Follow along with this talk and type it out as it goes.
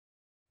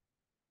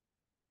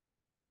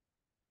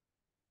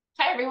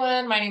Hi,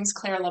 everyone. My name is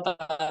Claire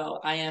LeBeau.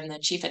 I am the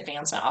Chief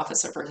Advancement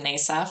Officer for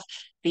NASEF,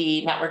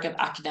 the Network of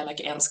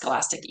Academic and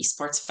Scholastic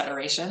Esports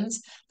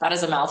Federations. That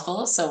is a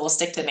mouthful, so we'll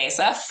stick to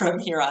NASEF from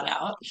here on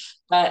out.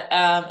 But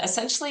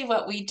essentially,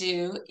 what we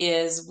do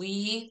is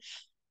we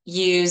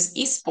use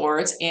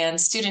esports and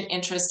student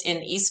interest in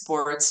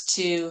esports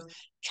to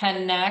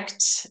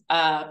connect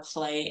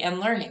play and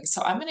learning.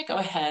 So I'm going to go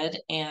ahead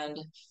and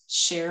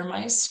share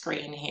my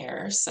screen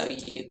here so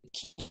you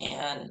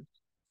can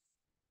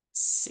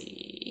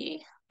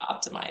see,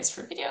 optimize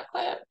for video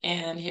clip,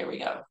 and here we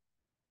go.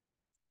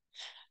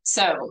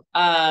 So,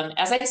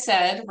 as I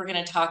said, we're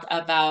going to talk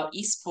about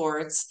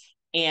esports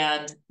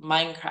and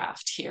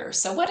Minecraft here.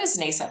 So what is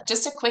NASEF?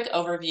 Just a quick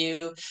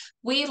overview.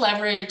 We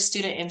leverage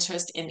student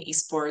interest in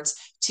esports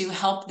to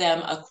help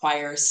them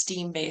acquire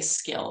STEAM-based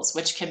skills,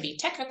 which can be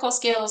technical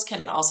skills,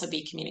 can also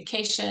be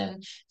communication,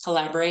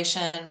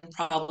 collaboration,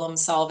 problem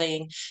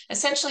solving,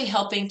 essentially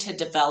helping to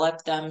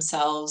develop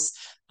themselves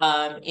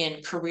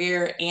in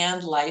career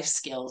and life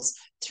skills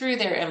through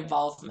their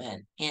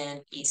involvement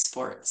in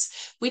esports.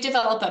 We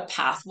develop a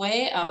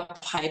pathway, a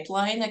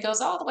pipeline that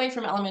goes all the way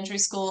from elementary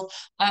school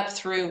up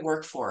through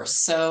workforce.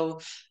 So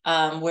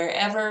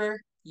wherever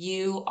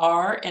you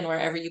are and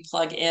wherever you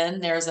plug in,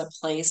 there's a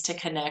place to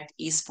connect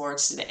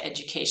esports to the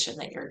education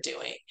that you're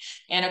doing.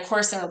 And of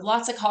course, there are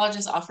lots of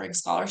colleges offering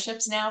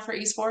scholarships now for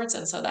esports.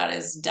 And so that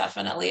is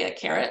definitely a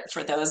carrot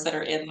for those that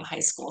are in the high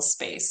school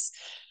space.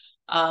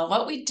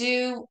 What we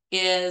do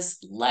is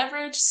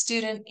leverage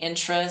student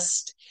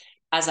interest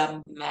as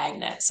a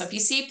magnet. So if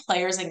you see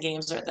players and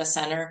games are at the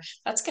center,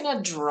 that's going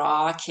to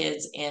draw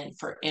kids in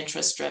for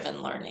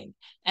interest-driven learning.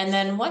 And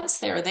then once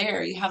they're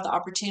there, you have the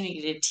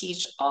opportunity to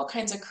teach all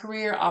kinds of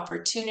career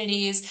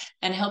opportunities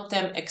and help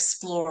them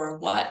explore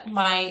what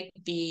might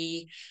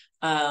be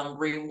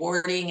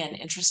rewarding and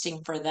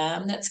interesting for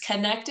them that's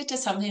connected to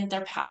something that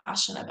they're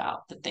passionate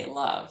about, that they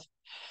love.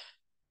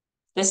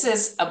 This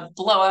is a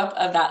blow up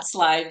of that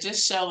slide,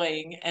 just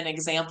showing an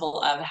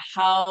example of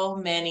how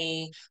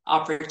many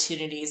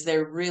opportunities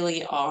there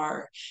really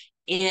are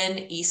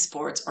in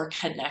esports or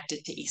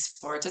connected to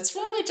esports. It's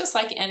really just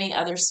like any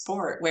other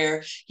sport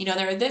where,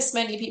 there are this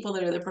many people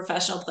that are the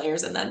professional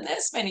players and then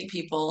this many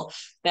people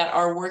that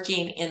are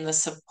working in the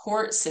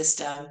support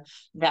system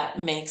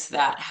that makes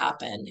that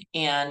happen.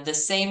 And the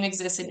same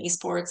exists in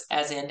esports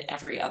as in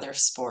every other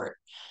sport.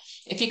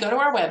 If you go to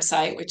our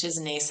website, which is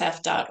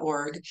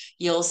nasef.org,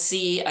 you'll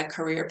see a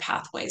career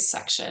pathways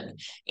section.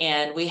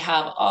 And we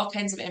have all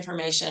kinds of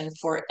information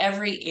for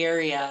every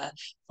area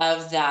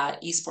of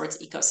that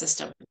esports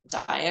ecosystem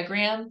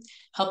diagram,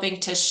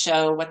 helping to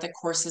show what the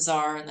courses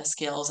are and the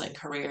skills and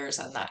careers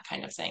and that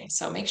kind of thing.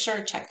 So make sure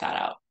to check that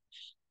out.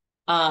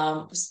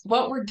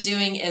 What we're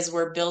doing is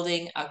we're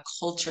building a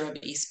culture of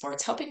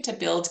esports, helping to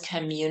build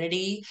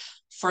community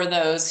for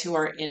those who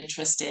are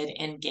interested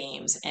in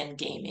games and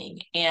gaming.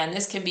 And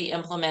this can be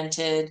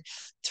implemented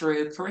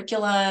through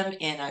curriculum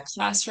in a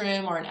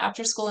classroom or an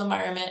after-school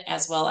environment,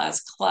 as well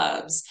as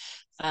clubs.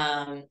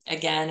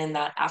 Again, in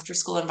that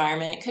after-school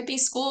environment, it could be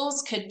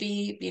schools, could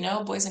be,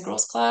 Boys and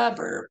Girls Club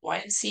or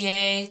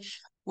YMCA,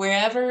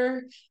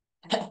 wherever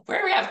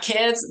where we have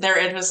kids, they're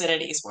interested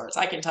in esports.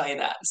 I can tell you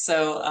that.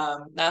 So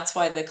that's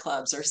why the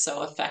clubs are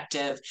so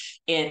effective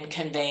in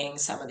conveying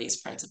some of these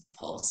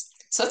principles.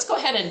 So let's go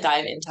ahead and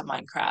dive into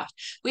Minecraft.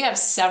 We have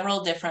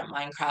several different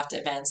Minecraft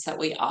events that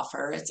we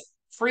offer. It's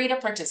free to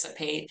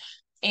participate.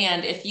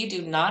 And if you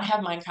do not have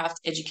Minecraft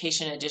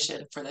Education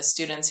Edition for the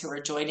students who are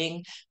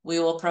joining, we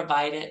will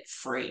provide it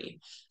free.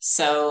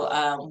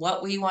 So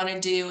what we want to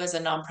do as a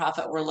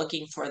nonprofit, we're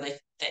looking for the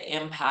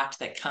impact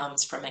that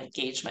comes from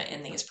engagement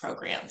in these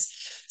programs.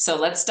 So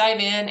let's dive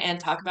in and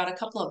talk about a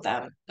couple of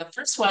them. The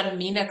first one,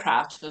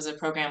 MinaCraft, was a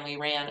program we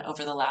ran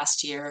over the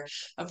last year,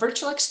 a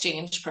virtual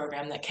exchange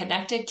program that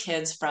connected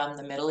kids from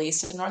the Middle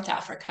East and North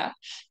Africa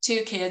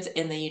to kids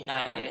in the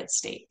United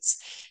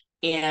States.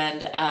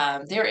 And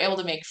they were able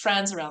to make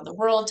friends around the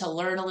world to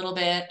learn a little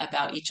bit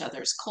about each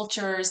other's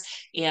cultures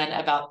and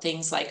about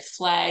things like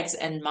flags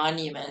and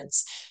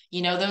monuments.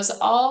 Those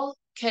all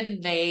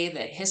convey the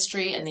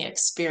history and the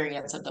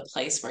experience of the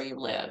place where you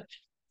live.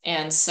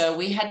 And so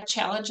we had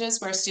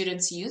challenges where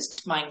students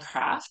used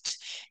Minecraft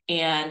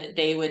and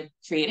they would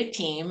create a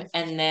team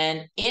and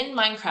then in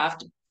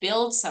Minecraft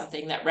build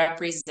something that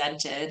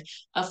represented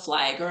a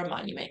flag or a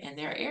monument in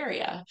their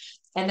area.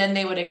 And then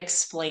they would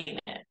explain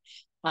it.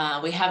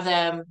 We have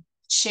them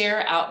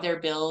share out their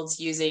builds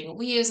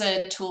we use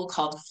a tool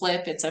called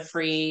Flip. It's a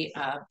free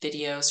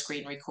video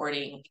screen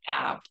recording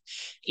app.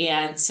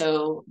 And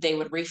so they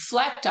would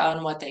reflect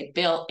on what they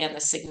built and the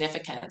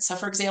significance. So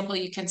for example,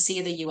 you can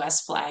see the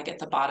US flag at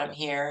the bottom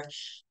here,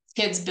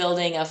 kids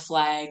building a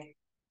flag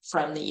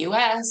from the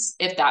US,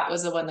 if that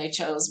was the one they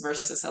chose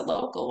versus a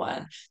local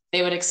one,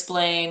 they would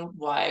explain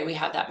why we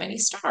have that many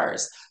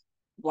stars,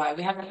 why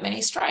we have that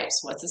many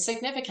stripes, what's the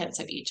significance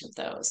of each of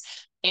those.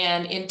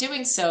 And in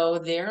doing so,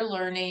 they're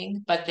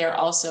learning, but they're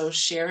also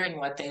sharing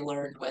what they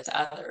learned with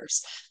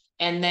others.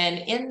 And then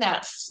in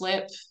that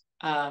Flip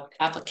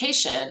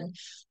application,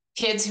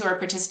 kids who are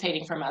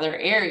participating from other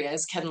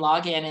areas can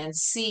log in and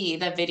see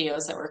the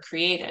videos that were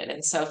created.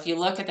 And so if you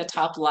look at the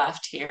top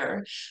left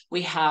here,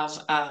 we have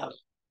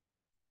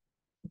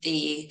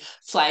the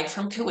flag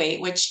from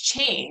Kuwait, which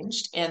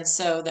changed. And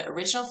so the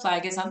original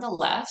flag is on the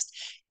left,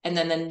 and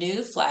then the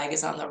new flag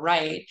is on the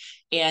right.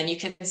 And you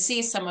can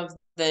see some of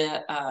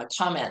the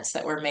comments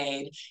that were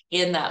made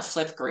in that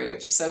flip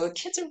group. So the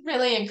kids are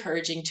really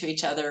encouraging to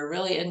each other,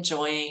 really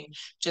enjoying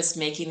just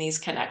making these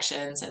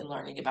connections and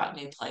learning about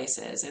new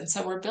places. And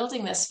so we're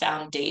building this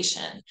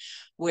foundation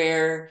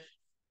where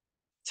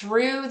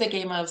through the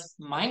game of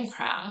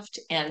Minecraft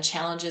and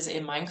challenges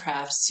in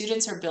Minecraft,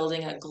 students are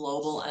building a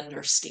global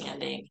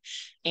understanding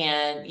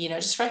and,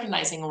 just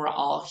recognizing we're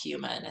all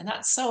human. And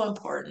that's so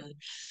important.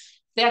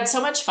 They had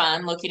so much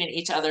fun looking at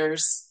each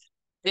other's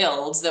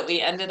builds that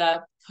we ended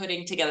up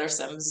putting together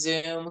some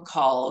Zoom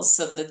calls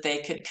so that they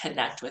could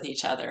connect with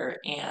each other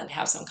and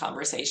have some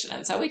conversation.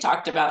 And so we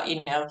talked about,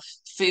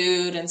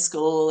 food and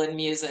school and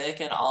music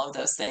and all of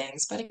those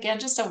things. But again,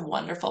 just a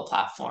wonderful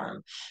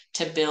platform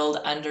to build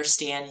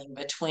understanding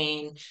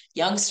between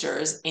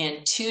youngsters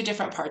in two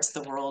different parts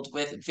of the world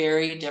with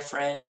very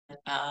different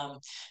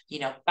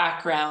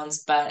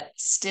backgrounds, but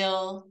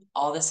still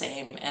all the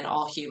same and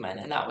all human.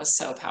 And that was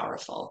so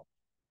powerful.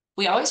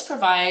 We always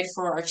provide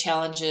for our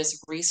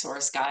challenges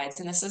resource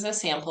guides, and this is a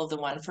sample of the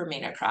one for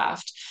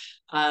Minecraft.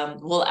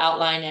 We'll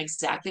outline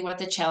exactly what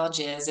the challenge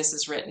is. This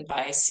is written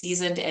by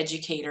seasoned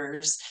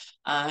educators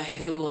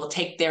who will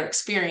take their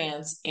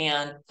experience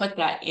and put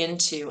that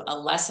into a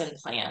lesson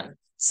plan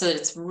so that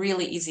it's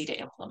really easy to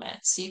implement.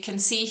 So you can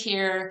see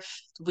here,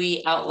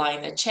 we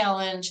outline the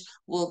challenge.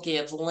 We'll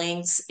give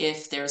links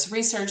if there's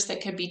research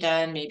that could be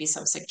done, maybe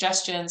some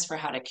suggestions for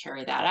how to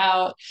carry that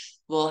out.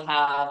 We'll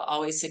have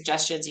always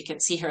suggestions. You can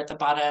see here at the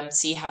bottom,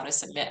 see how to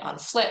submit on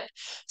Flip.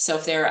 So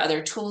if there are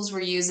other tools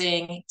we're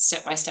using,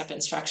 step-by-step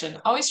instruction,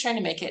 always trying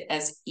to make it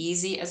as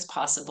easy as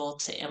possible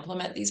to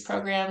implement these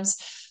programs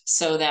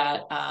so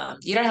that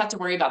you don't have to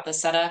worry about the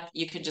setup.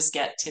 You can just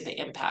get to the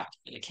impact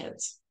for the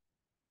kids.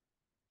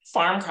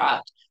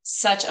 Farmcraft,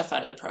 such a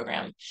fun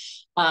program.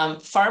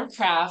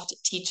 Farmcraft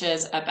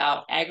teaches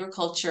about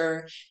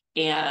agriculture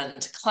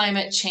and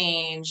climate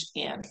change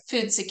and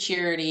food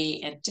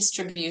security and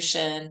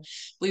distribution.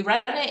 We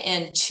run it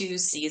in 2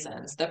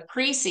 seasons. The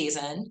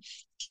pre-season,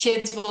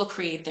 kids will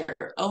create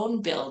their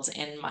own builds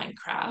in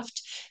Minecraft.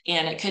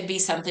 And it could be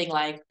something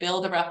like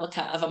build a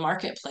replica of a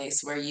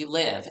marketplace where you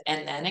live.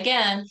 And then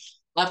again,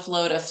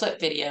 upload a flip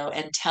video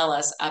and tell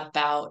us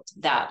about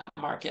that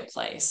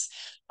marketplace.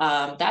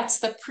 That's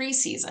the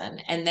pre-season.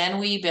 And then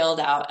we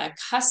build out a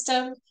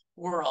custom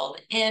world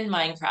in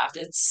Minecraft.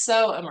 It's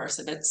so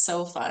immersive. It's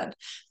so fun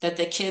that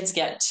the kids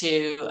get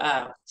to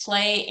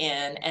play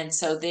in. And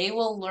so they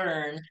will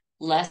learn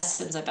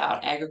lessons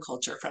about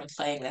agriculture from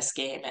playing this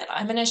game. And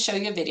I'm going to show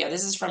you a video.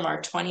 This is from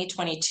our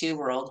 2022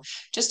 world,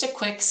 just a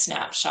quick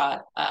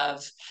snapshot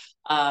of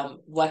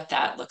what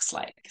that looks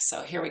like.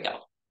 So here we go.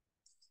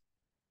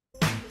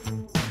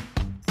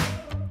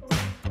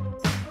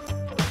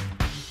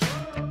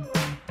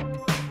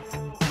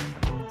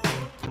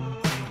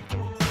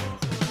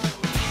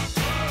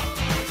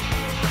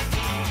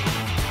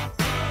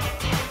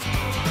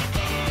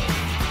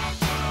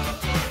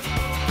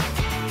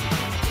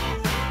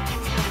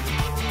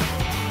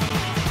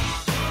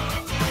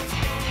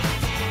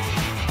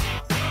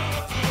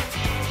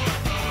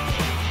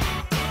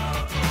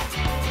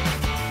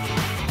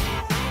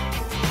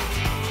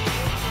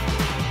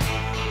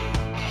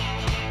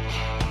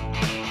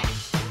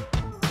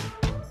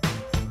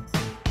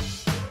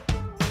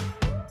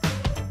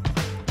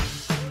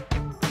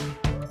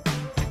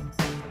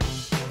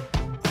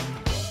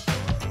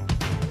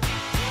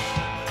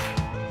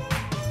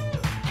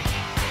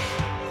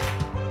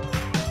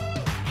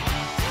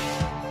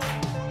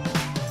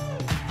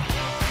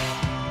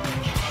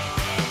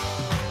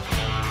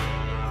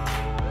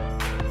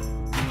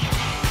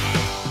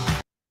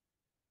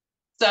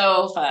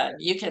 So fun.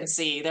 You can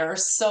see there are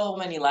so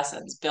many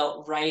lessons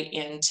built right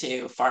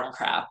into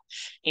Farmcraft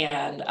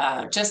and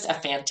just a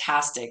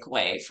fantastic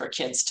way for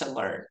kids to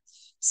learn.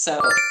 So,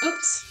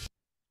 oops.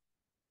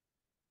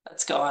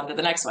 Let's go on to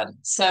the next one.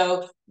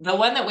 So the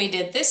one that we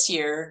did this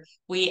year,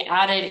 we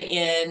added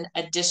in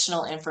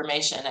additional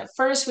information. At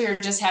first, we were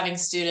just having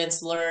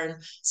students learn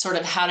sort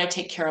of how to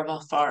take care of a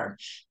farm.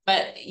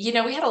 But, we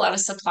had a lot of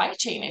supply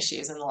chain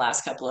issues in the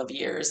last couple of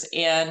years.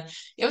 And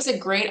it was a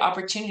great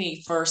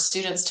opportunity for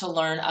students to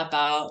learn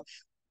about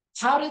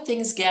how do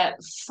things get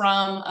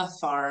from a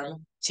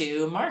farm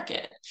to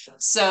market.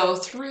 So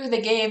through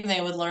the game,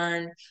 they would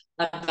learn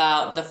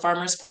about the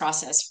farmer's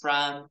process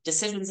from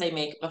decisions they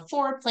make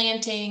before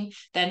planting,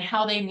 then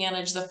how they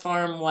manage the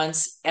farm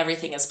once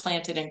everything is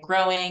planted and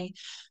growing,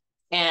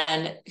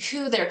 and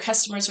who their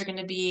customers are going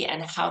to be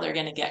and how they're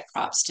going to get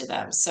crops to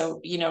them.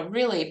 So,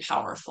 really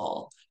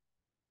powerful.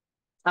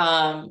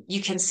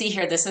 You can see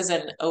here, this is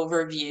an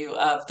overview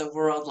of the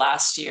world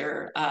last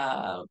year.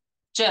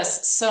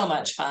 Just so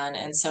much fun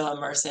and so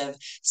immersive.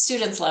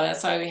 Students love it.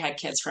 That's why we had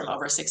kids from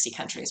over 60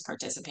 countries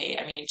participate.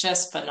 I mean,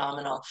 just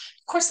phenomenal.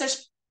 Of course,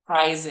 there's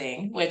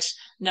surprising, which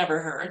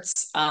never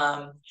hurts.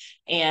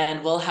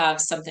 And we'll have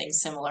something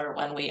similar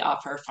when we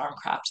offer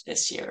Farmcraft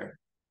this year.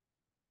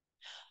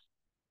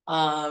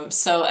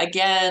 So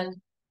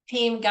again,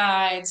 team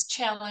guides,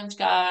 challenge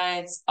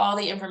guides, all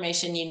the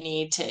information you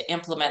need to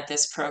implement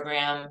this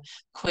program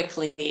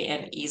quickly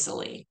and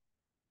easily.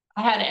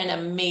 I had an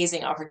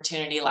amazing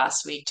opportunity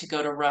last week to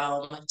go to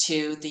Rome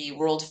to the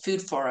World Food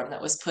Forum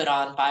that was put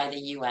on by the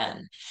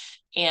UN.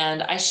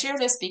 And I share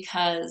this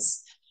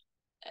because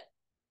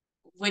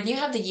when you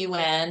have the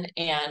UN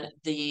and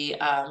the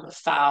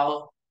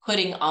FAO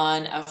putting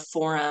on a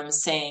forum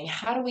saying,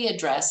 how do we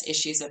address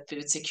issues of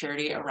food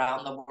security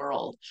around the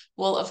world?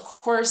 Well, of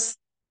course,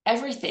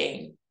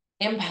 everything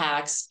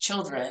impacts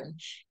children,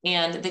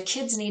 and the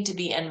kids need to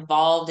be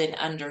involved in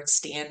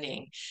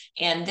understanding.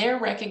 And they're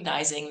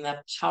recognizing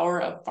the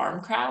power of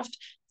Farmcraft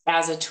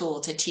as a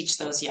tool to teach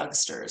those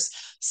youngsters.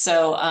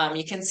 So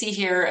you can see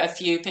here a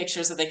few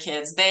pictures of the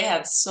kids. They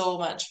had so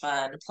much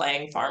fun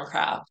playing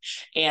Farmcraft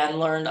and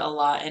learned a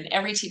lot. And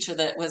every teacher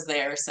that was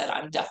there said,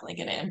 I'm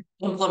definitely going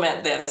to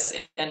implement this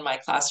in my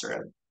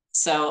classroom.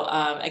 So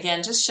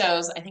again, just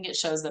shows, I think it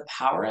shows the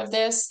power of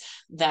this,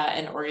 that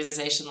an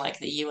organization like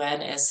the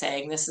UN is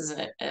saying this is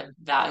a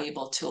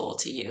valuable tool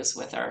to use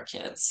with our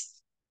kids.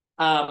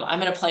 I'm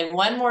going to play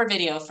one more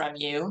video from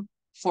you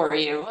for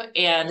you.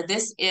 And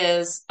this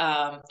is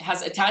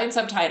has Italian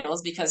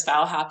subtitles because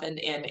FAO happened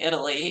in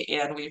Italy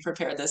and we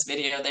prepared this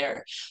video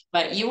there.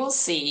 But you will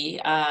see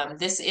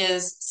this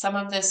is some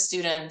of the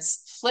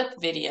students' flip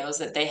videos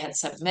that they had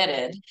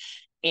submitted.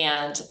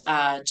 And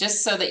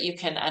just so that you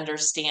can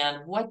understand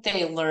what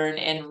they learn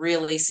and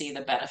really see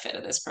the benefit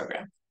of this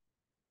program.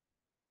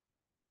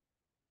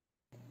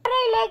 What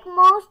I liked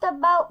most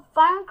about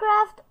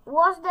Farmcraft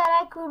was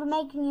that I could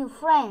make new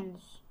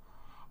friends.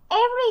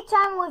 Every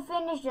time we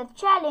finished a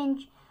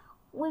challenge,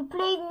 we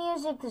played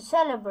music to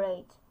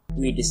celebrate.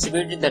 We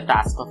distributed the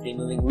task of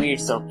removing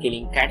weeds or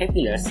killing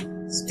caterpillars,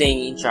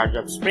 staying in charge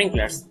of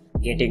sprinklers,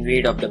 getting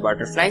rid of the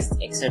butterflies,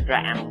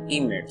 etc. among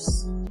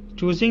teammates.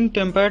 Choosing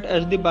temperate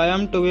as the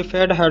biome to be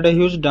fed had a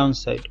huge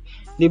downside.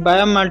 The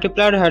biome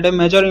multiplier had a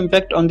major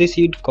impact on the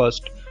seed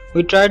cost.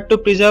 We tried to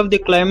preserve the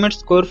climate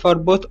score for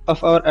both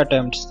of our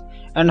attempts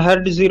and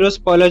had zero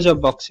spoilage of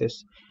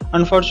boxes.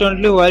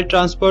 Unfortunately, while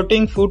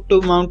transporting food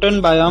to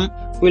mountain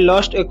biome, we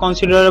lost a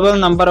considerable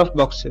number of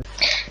boxes.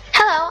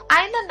 Hello,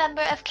 I'm a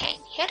member of Kane,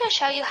 here to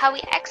show you how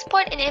we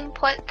export and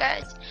import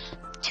goods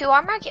to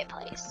our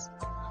marketplace.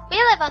 We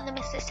live on the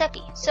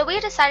Mississippi, so we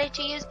decided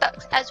to use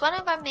boats as one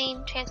of our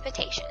main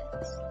transportations.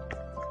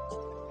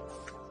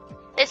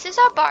 This is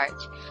our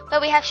barge, where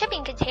we have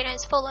shipping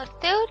containers full of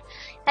food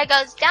that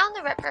goes down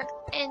the river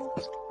and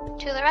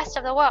to the rest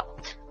of the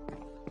world.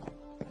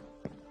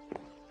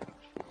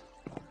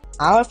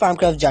 Our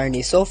Farmcraft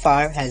journey so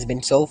far has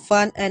been so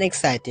fun and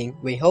exciting.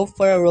 We hope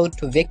for a road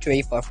to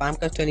victory for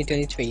Farmcraft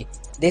 2023.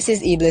 This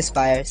is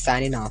Fire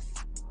signing off.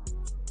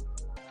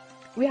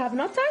 We have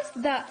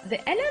noticed that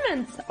the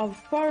elements of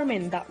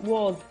farming that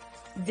was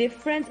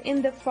different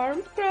in the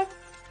Farmcraft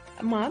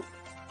map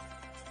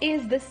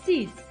is the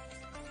seeds,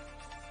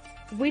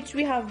 which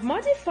we have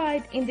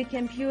modified in the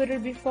computer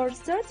before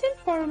starting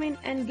farming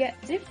and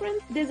get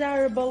different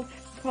desirable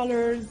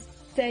colors,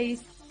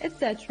 taste,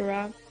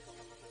 etc.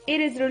 It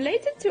is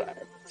related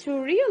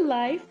to real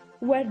life,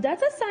 where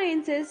data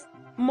scientists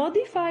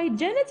modify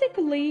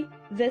genetically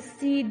the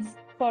seeds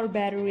for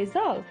better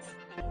results.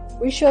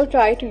 We shall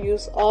try to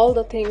use all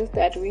the things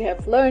that we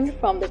have learned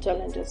from the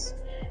challenges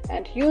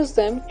and use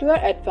them to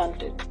our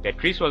advantage.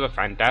 Tetris was a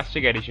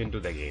fantastic addition to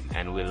the game,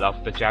 and we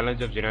loved the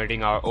challenge of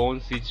generating our own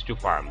seeds to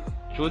farm.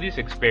 Through this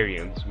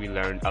experience, we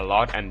learned a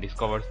lot and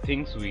discovered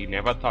things we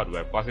never thought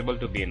were possible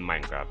to be in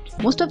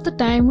Minecraft. Most of the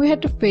time we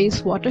had to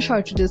face water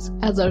shortages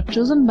as our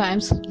chosen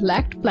biomes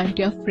lacked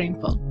plenty of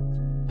rainfall.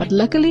 But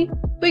luckily,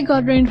 we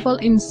got rainfall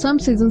in some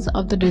seasons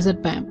of the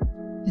desert biome.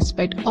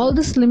 Despite all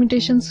these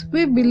limitations,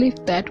 we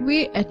believe that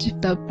we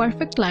achieved the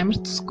perfect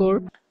climate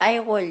score. I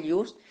will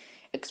use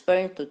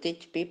experience to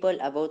teach people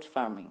about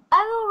farming.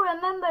 I will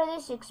remember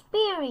this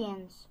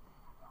experience.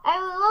 I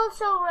will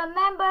also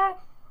remember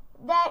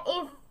that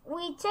if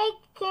we take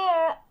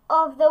care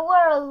of the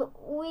world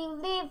we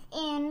live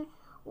in,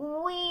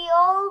 we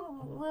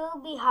all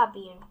will be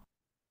happier.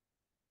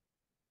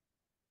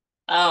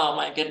 Oh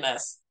my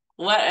goodness.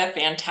 What a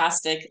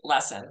fantastic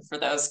lesson for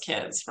those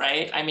kids,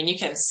 right? I mean, you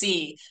can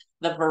see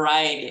the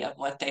variety of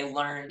what they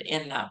learned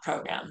in that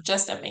program.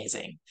 Just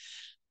amazing.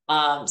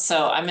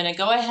 So I'm going to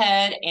go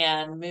ahead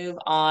and move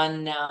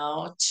on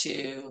now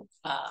to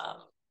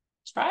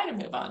try to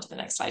move on to the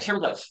next slide. Here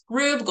we go.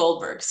 Rube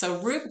Goldberg. So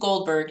Rube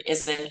Goldberg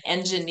is an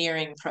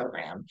engineering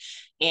program.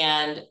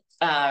 And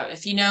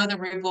if you know the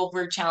Rube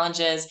Goldberg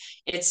challenges,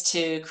 it's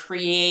to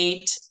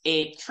create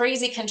a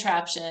crazy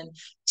contraption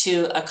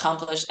to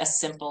accomplish a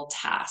simple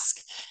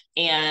task.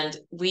 And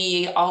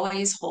we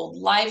always hold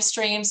live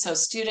streams so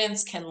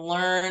students can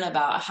learn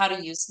about how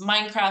to use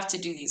Minecraft to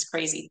do these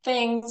crazy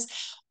things,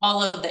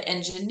 all of the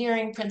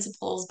engineering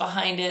principles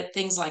behind it,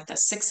 things like the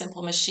 6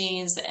 simple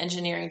machines, the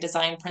engineering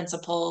design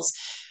principles.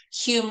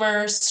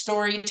 humor,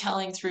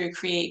 storytelling through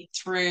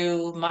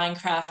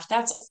Minecraft.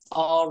 That's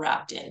all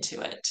wrapped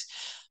into it.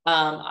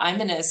 I'm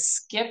going to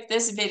skip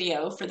this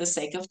video for the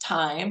sake of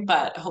time,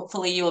 but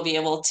hopefully you will be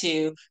able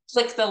to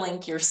click the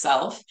link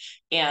yourself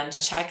and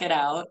check it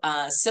out.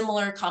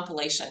 Similar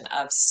compilation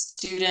of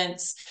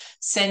students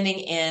sending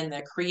in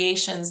the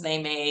creations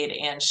they made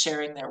and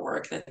sharing their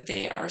work that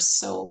they are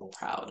so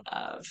proud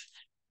of.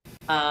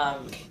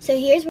 So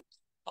here's...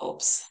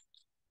 Oops.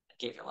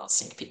 Gave you a little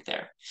sneak peek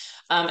there.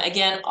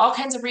 Again, all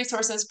kinds of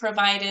resources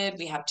provided.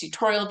 We have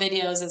tutorial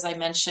videos, as I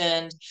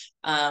mentioned,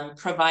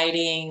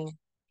 providing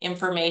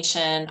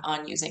information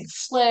on using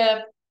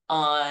Flip,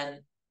 on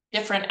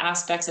different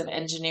aspects of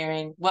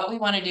engineering. What we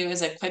want to do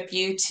is equip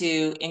you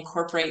to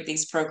incorporate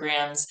these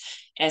programs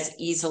as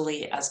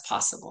easily as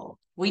possible.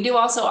 We do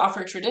also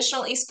offer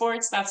traditional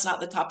esports. That's not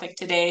the topic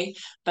today,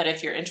 but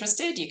if you're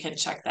interested, you can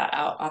check that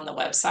out on the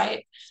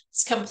website.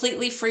 It's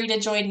completely free to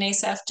join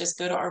NASEF. Just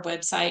go to our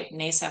website,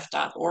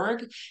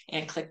 nasef.org,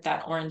 and click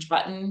that orange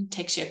button. It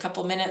takes you a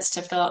couple minutes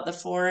to fill out the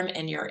form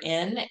and you're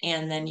in,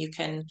 and then you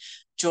can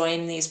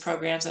join these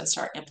programs and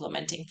start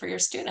implementing for your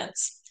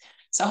students.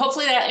 So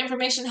hopefully that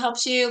information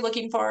helps you.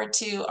 Looking forward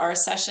to our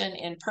session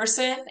in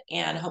person,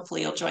 and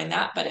hopefully you'll join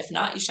that. But if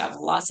not, you should have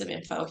lots of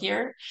info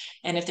here.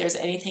 And if there's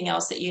anything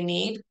else that you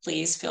need,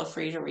 please feel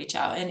free to reach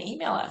out and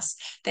email us.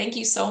 Thank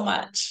you so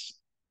much.